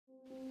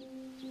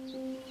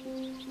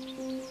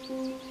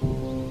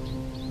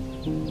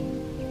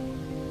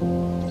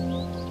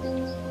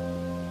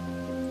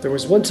There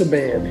was once a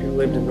man who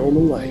lived a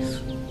normal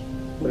life,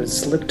 but had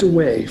slipped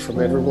away from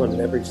everyone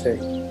and everything.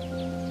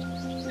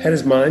 Had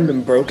his mind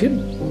been broken,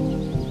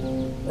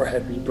 or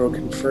had he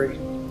broken free?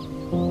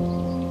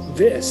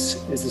 This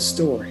is the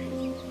story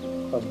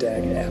of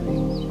Dag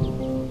Abbey.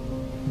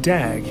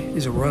 Dag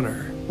is a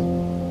runner.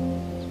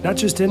 Not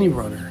just any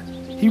runner.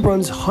 He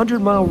runs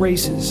 100-mile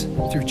races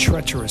through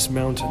treacherous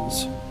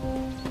mountains.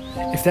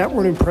 If that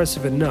weren't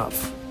impressive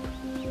enough,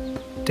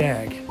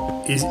 Dag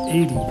is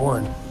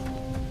 81.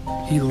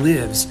 He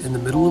lives in the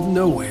middle of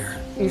nowhere.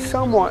 He's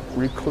somewhat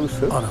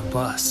reclusive. On a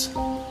bus.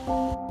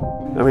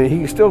 I mean,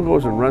 he still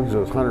goes and runs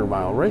those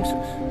 100-mile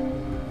races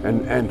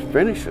and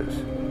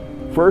finishes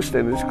first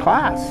in his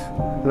class.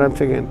 And I'm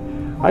thinking,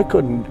 I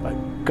couldn't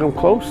come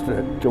close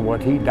to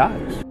what he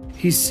does.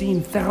 He's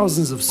seen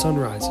thousands of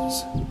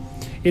sunrises.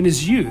 In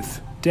his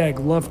youth, Dag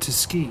loved to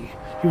ski.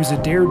 He was a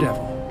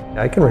daredevil.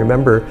 I can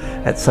remember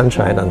at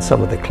Sunshine on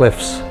some of the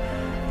cliffs,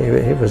 he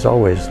was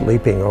always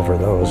leaping over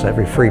those.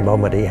 Every free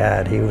moment he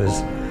had, he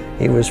was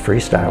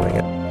freestyling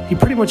it. He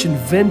pretty much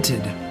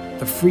invented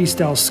the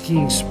freestyle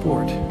skiing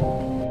sport.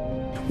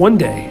 One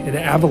day, an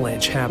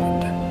avalanche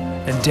happened,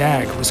 and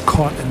Dag was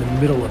caught in the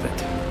middle of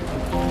it.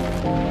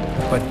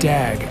 But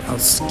Dag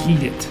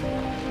outskied it.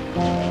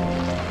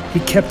 He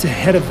kept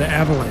ahead of the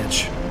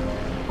avalanche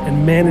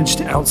and managed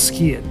to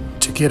outski it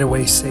to get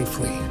away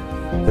safely.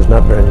 There's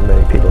not very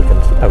many people who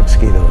can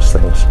outski those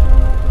things,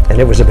 and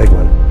it was a big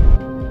one.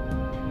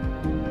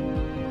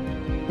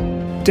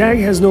 Dag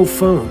has no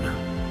phone,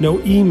 no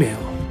email.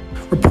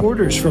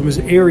 Reporters from his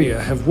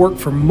area have worked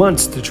for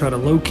months to try to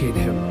locate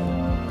him.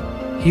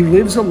 He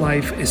lives a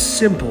life as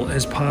simple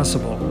as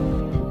possible.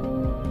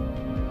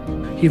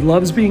 He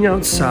loves being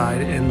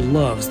outside and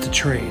loves to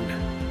train.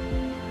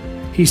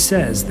 He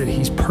says that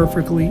he's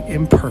perfectly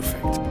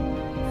imperfect.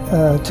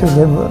 To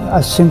live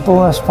as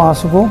simple as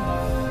possible,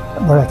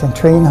 where I can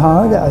train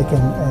hard, I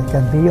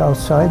can be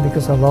outside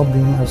because I love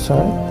being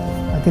outside.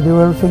 I can do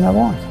everything I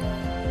want.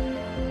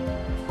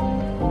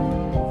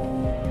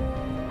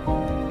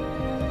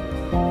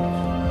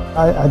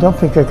 I don't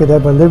think I could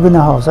ever live in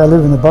a house. I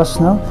live in a bus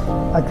now.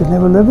 I could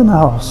never live in a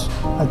house.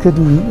 I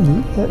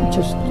couldn't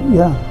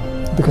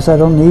because I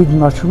don't need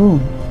much room.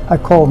 I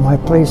call my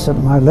place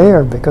my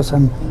lair because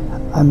I'm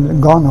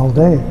gone all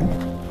day.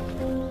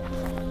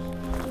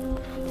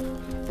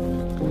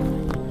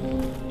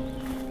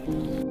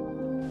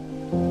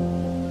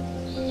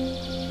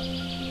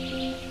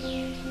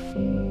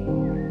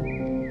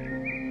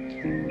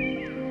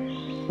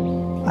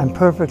 I'm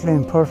perfectly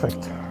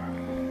imperfect.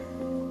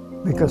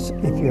 Because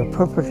if you're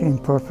perfectly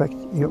imperfect,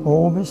 you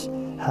always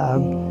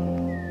have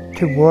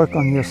to work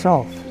on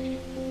yourself.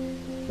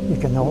 You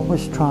can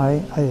always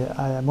try.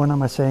 One of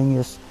my saying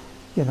is,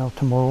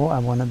 tomorrow I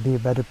want to be a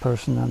better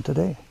person than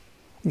today.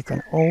 You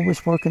can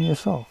always work on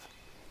yourself.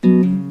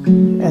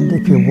 And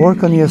if you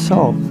work on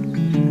yourself,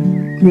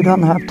 you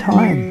don't have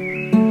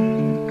time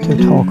to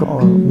talk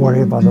or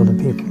worry about other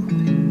people.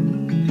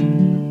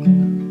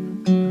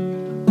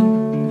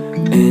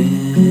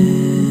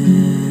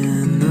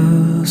 In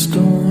the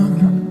storm,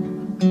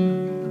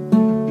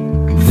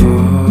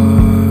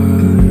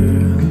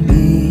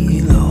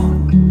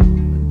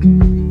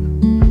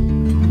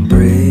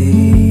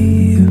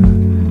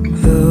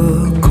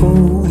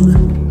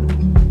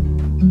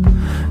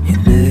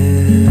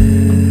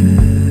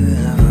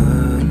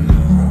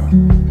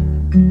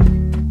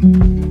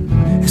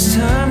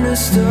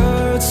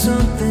 start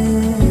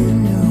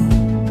something new.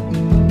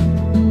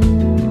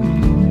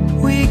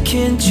 We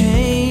can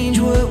change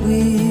what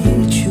we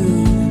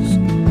choose.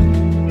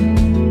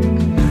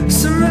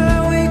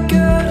 Somehow we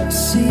gotta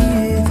see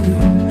it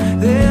through.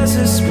 There's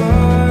a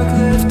spark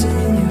left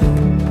in you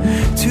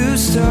to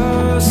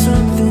start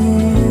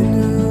something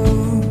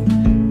new.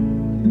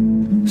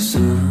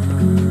 Sun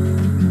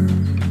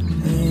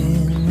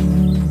and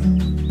moon,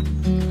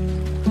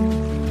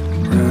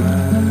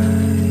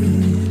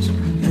 rise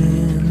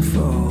and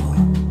fall.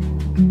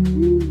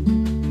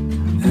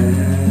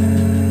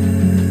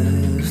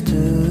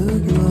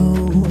 Afterglow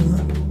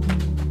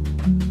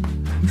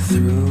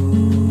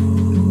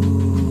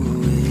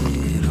through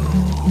it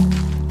all.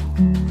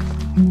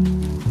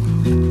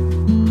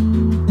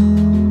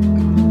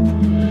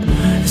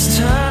 It's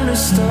time to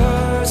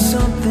start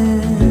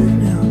something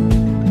new.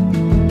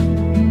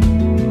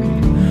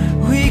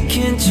 We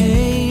can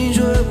change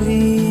what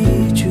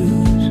we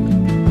choose.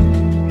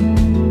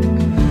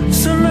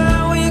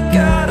 Somehow we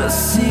gotta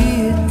see